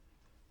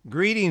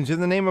Greetings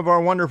in the name of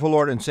our wonderful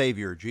Lord and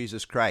Savior,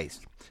 Jesus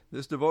Christ.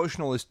 This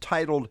devotional is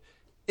titled,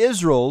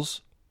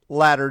 Israel's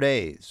Latter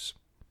Days.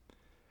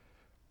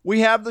 We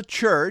have the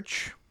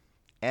church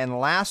and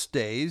last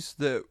days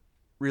that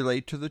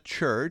relate to the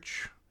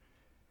church,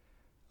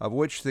 of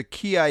which the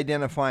key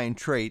identifying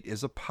trait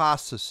is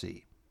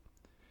apostasy.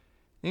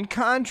 In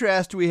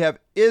contrast, we have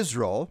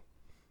Israel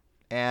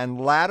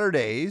and latter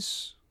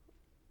days,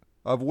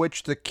 of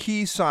which the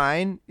key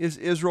sign is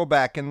Israel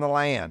back in the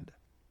land.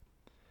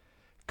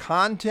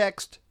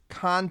 Context,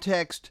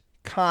 context,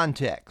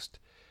 context.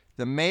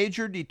 The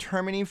major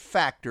determining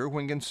factor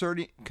when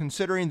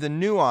considering the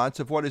nuance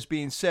of what is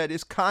being said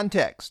is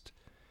context.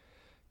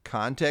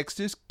 Context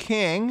is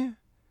king,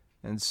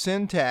 and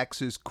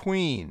syntax is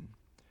queen.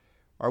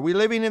 Are we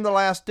living in the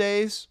last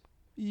days?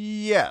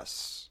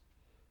 Yes.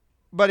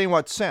 But in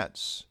what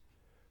sense?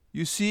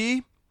 You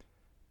see,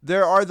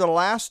 there are the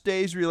last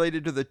days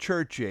related to the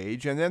church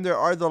age, and then there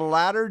are the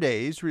latter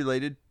days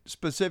related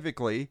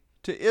specifically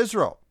to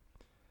Israel.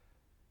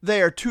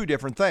 They are two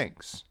different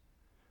things.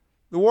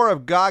 The war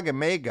of Gog and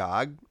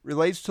Magog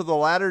relates to the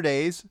latter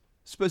days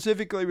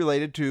specifically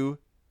related to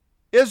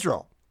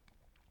Israel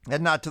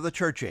and not to the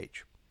church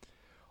age.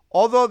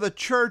 Although the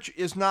church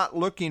is not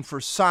looking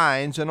for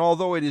signs, and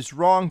although it is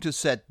wrong to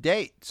set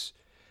dates,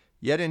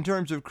 yet in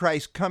terms of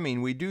Christ's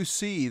coming, we do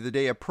see the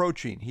day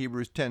approaching,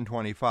 Hebrews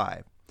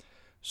 10:25.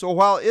 So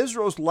while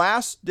Israel's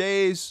last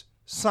days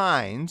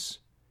signs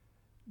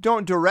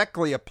don't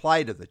directly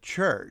apply to the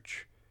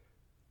church,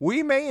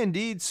 we may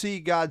indeed see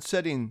God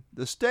setting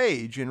the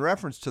stage in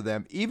reference to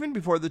them even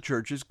before the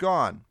church is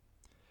gone.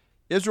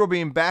 Israel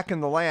being back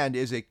in the land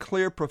is a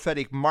clear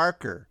prophetic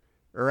marker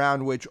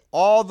around which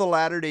all the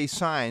latter-day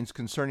signs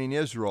concerning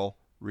Israel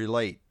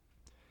relate.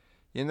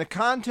 In the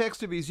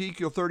context of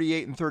Ezekiel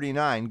 38 and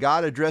 39,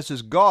 God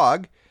addresses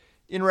Gog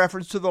in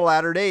reference to the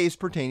latter days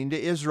pertaining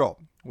to Israel.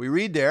 We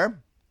read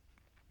there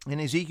in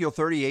Ezekiel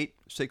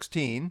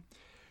 38:16,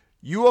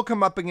 "You will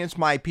come up against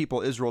my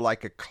people Israel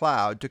like a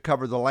cloud to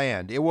cover the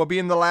land. It will be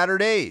in the latter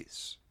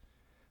days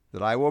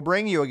that I will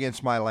bring you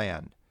against my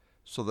land,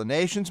 so the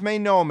nations may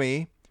know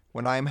me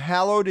when I am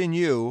hallowed in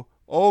you,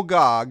 O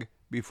Gog,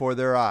 before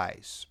their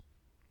eyes."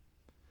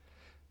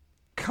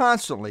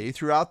 Constantly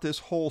throughout this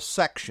whole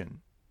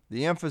section,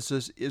 the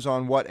emphasis is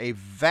on what a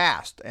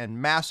vast and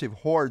massive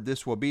horde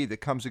this will be that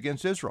comes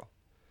against Israel.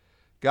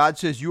 God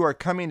says, "You are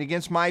coming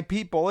against my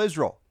people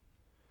Israel."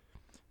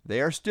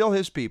 They are still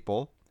his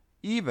people,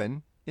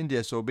 even in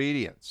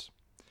disobedience.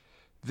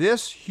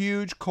 This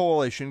huge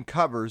coalition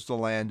covers the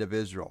land of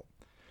Israel.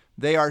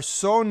 They are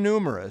so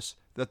numerous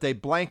that they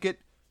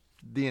blanket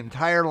the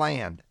entire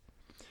land.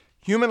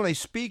 Humanly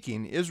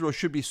speaking, Israel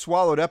should be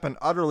swallowed up and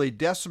utterly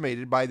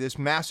decimated by this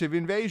massive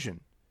invasion.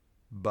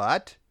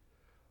 But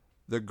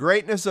the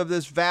greatness of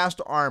this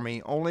vast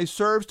army only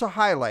serves to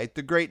highlight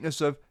the greatness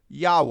of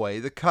Yahweh,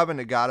 the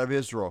covenant God of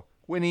Israel,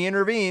 when he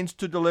intervenes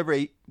to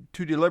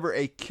deliver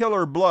a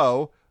killer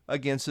blow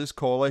against this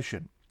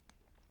coalition.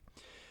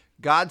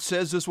 God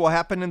says this will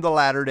happen in the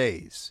latter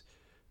days.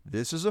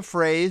 This is a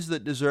phrase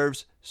that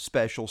deserves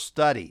special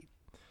study.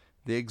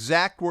 The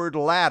exact word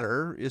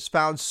latter is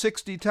found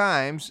 60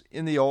 times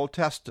in the Old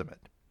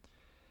Testament.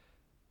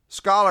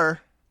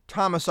 Scholar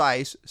Thomas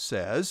Ice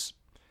says,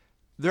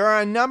 there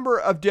are a number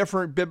of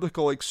different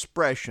biblical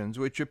expressions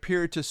which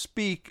appear to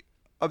speak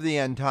of the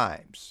end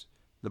times.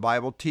 The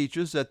Bible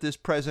teaches that this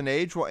present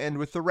age will end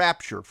with the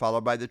rapture,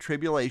 followed by the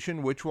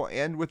tribulation, which will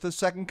end with the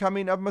second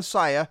coming of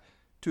Messiah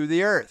to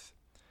the earth.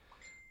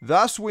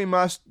 Thus we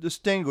must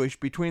distinguish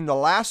between the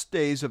last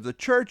days of the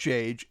church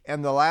age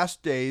and the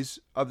last days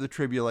of the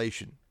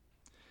tribulation,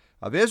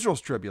 of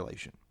Israel's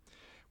tribulation.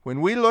 When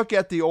we look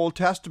at the Old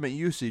Testament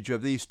usage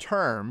of these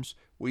terms,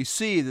 we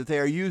see that they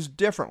are used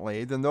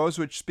differently than those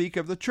which speak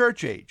of the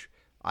church age.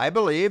 I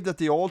believe that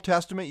the Old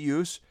Testament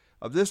use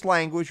of this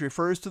language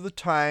refers to the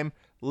time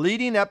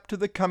leading up to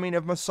the coming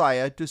of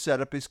Messiah to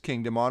set up his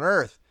kingdom on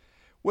earth,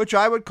 which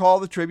I would call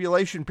the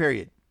tribulation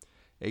period.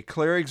 A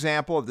clear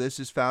example of this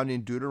is found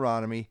in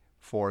Deuteronomy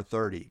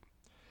 4:30.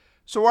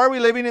 So are we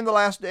living in the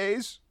last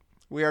days?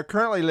 We are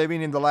currently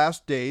living in the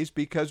last days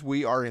because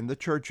we are in the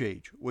church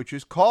age, which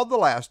is called the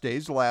last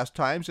days, the last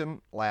times,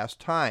 and last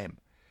time.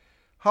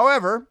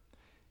 However,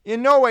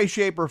 in no way,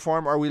 shape, or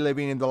form are we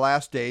living in the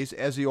last days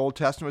as the Old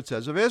Testament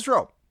says of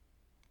Israel.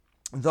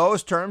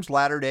 Those terms,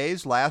 latter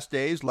days,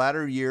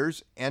 latter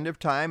years, end of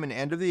time, and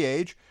end of the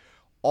age,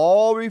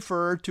 all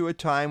refer to a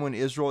time when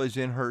Israel is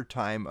in her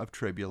time of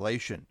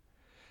tribulation.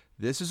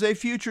 This is a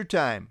future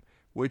time,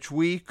 which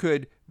we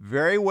could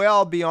very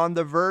well be on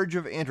the verge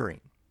of entering.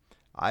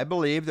 I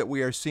believe that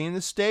we are seeing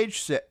the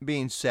stage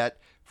being set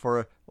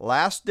for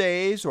last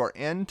days or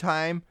end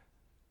time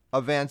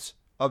events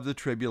of the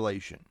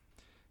tribulation.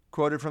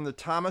 Quoted from the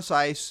Thomas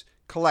Ice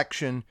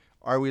collection,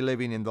 Are We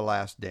Living in the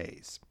Last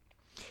Days?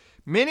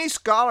 Many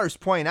scholars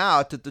point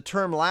out that the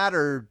term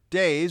latter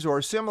days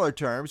or similar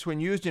terms, when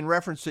used in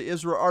reference to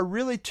Israel, are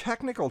really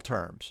technical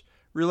terms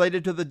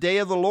related to the day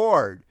of the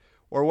Lord,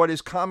 or what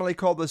is commonly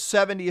called the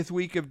 70th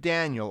week of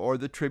Daniel, or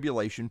the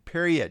tribulation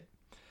period.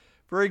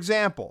 For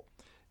example,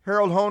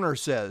 Harold Honer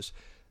says,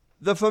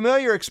 the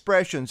familiar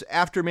expressions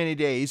after many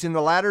days, in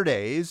the latter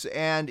days,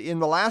 and in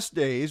the last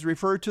days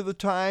refer to the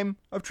time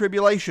of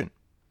tribulation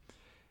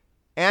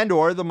and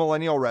or the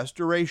millennial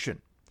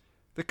restoration.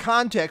 The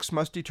context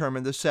must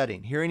determine the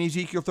setting. Here in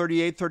Ezekiel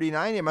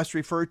 38:39, it must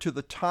refer to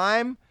the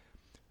time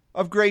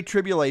of great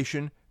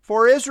tribulation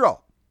for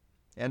Israel.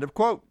 End of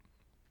quote.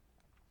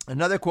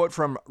 Another quote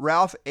from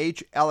Ralph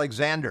H.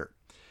 Alexander.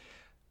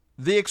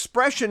 The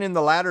expression in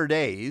the latter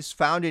days,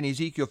 found in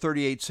Ezekiel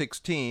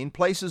 38:16,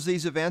 places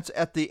these events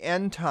at the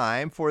end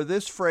time, for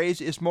this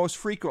phrase is most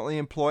frequently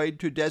employed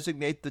to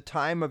designate the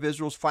time of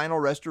Israel's final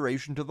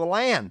restoration to the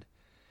land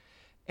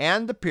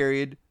and the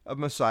period of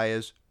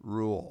Messiah's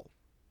rule.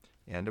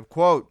 End of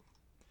quote.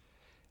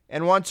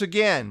 And once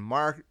again,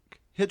 Mark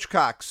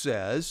Hitchcock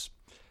says,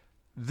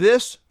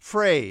 this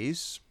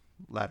phrase,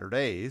 latter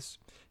days,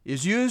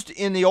 is used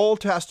in the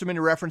Old Testament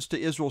in reference to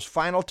Israel's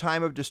final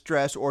time of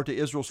distress or to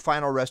Israel's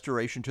final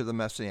restoration to the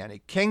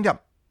Messianic kingdom.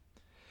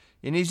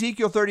 In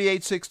Ezekiel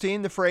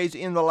 38:16, the phrase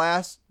in the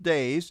last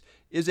days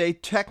is a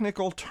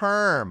technical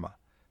term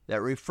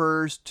that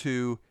refers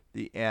to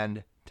the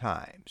end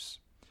times.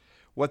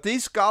 What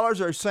these scholars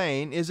are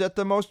saying is that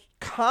the most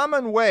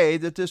common way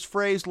that this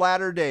phrase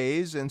latter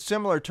days and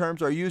similar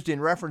terms are used in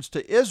reference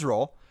to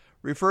Israel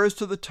refers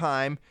to the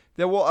time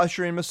that will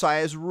usher in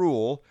Messiah's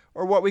rule,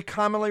 or what we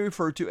commonly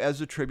refer to as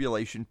the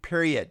tribulation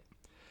period.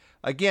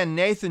 Again,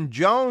 Nathan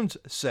Jones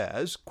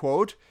says,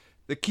 quote,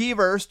 the key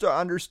verse to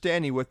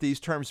understanding what these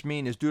terms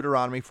mean is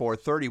Deuteronomy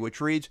 4:30,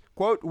 which reads,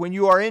 quote, when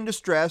you are in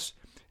distress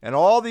and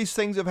all these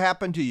things have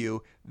happened to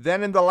you,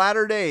 then in the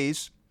latter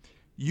days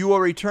you will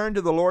return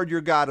to the Lord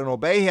your God and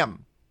obey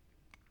him.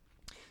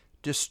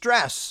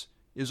 Distress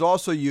is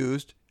also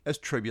used as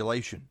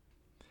tribulation.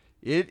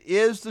 It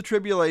is the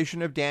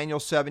tribulation of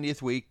Daniel's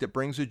 70th week that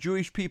brings the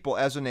Jewish people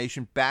as a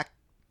nation back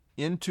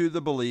into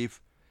the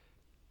belief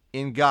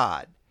in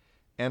God,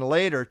 and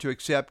later to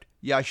accept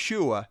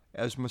Yeshua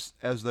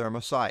as their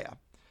Messiah.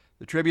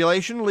 The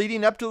tribulation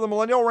leading up to the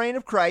millennial reign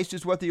of Christ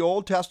is what the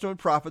Old Testament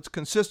prophets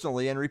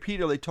consistently and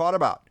repeatedly taught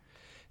about.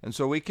 And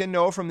so we can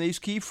know from these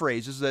key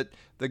phrases that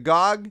the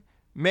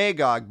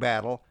Gog-Magog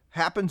battle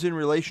happens in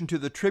relation to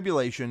the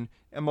tribulation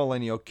and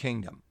millennial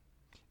kingdom.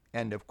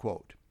 End of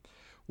quote.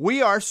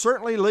 We are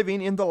certainly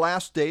living in the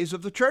last days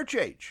of the church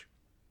age,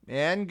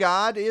 and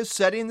God is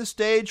setting the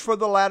stage for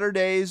the latter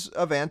days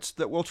events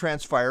that will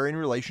transpire in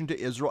relation to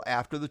Israel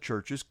after the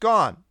church is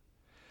gone.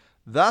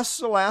 Thus,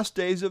 the last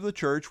days of the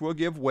church will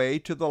give way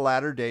to the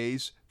latter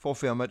days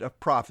fulfillment of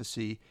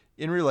prophecy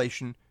in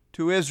relation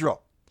to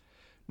Israel.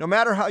 No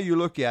matter how you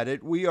look at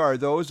it, we are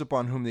those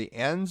upon whom the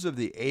ends of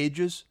the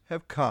ages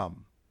have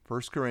come.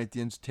 1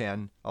 Corinthians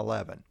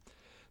 10:11.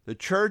 The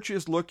church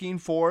is looking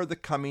for the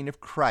coming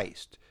of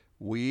Christ.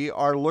 We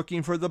are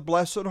looking for the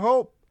blessed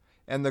hope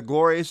and the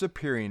glorious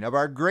appearing of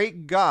our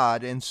great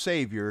God and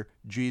Savior,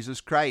 Jesus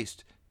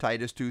Christ.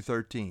 Titus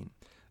 2:13.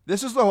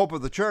 This is the hope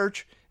of the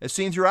church, as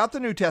seen throughout the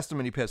New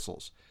Testament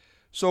epistles.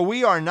 So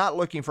we are not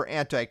looking for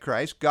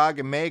Antichrist, Gog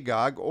and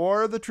Magog,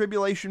 or the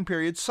tribulation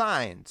period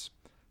signs.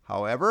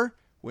 However,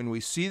 when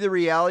we see the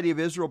reality of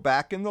Israel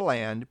back in the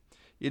land,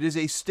 it is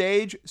a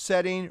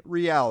stage-setting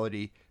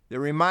reality that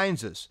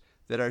reminds us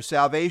that our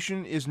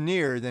salvation is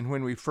nearer than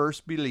when we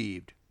first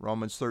believed.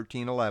 Romans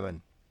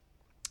 13:11.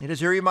 It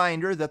is a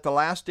reminder that the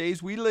last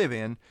days we live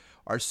in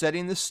are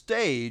setting the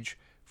stage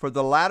for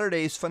the latter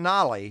days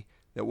finale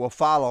that will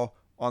follow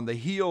on the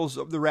heels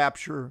of the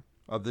rapture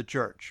of the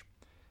church.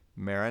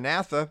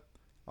 Maranatha,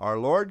 our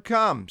Lord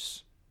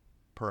comes,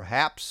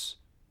 perhaps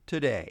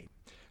today.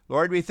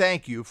 Lord, we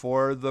thank you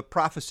for the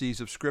prophecies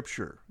of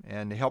Scripture,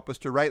 and help us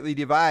to rightly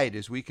divide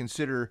as we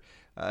consider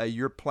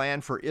your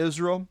plan for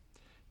Israel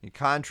in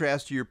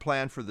contrast to your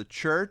plan for the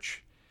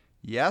church.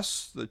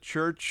 Yes, the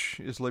church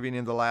is living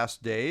in the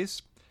last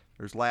days.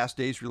 There's last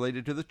days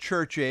related to the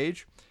church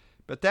age,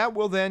 but that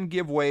will then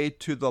give way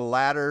to the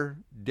latter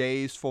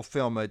days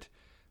fulfillment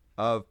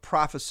of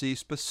prophecy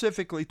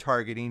specifically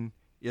targeting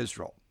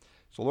Israel.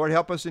 So Lord,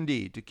 help us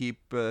indeed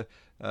to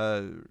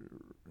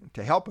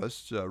help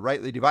us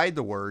rightly divide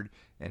the word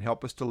and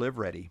help us to live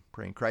ready.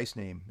 Pray in Christ's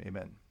name,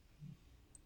 amen.